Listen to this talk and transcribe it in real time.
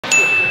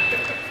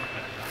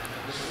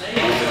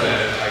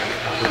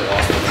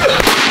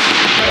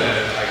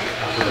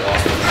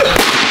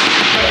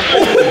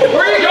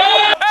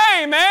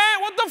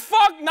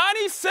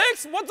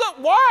96? What's up?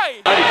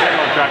 Why?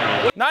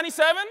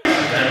 97?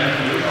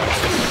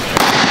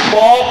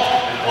 Ball.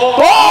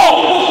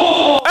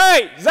 Ball!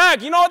 Hey,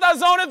 Zach, you know what that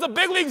zone is? The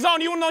big league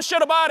zone. You don't know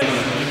shit about it.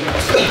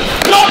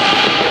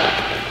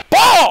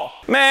 Ball!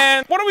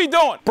 Man, what are we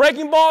doing?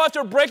 Breaking ball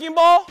after breaking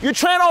ball? You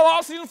train all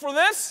offseason for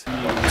this?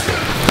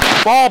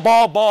 Ball,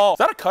 ball, ball. Is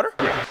that a cutter?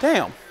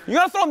 Damn. You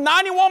gonna throw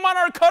 91 mile an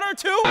hour cutter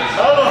too? I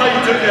don't know how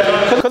you took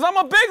that. Because I'm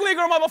a big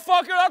leaguer,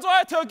 motherfucker. That's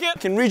why I took it.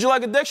 Can read you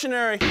like a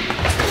dictionary.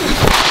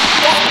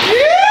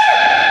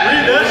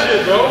 Read that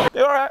shit, bro.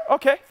 Yeah, all right,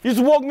 okay. You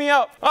just woke me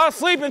up. I was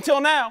sleeping until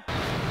now.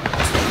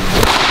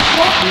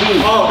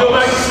 Oh, go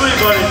back to sleep,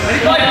 buddy.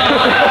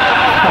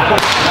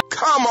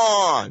 Come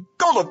on,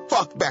 go the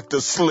fuck back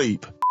to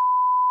sleep.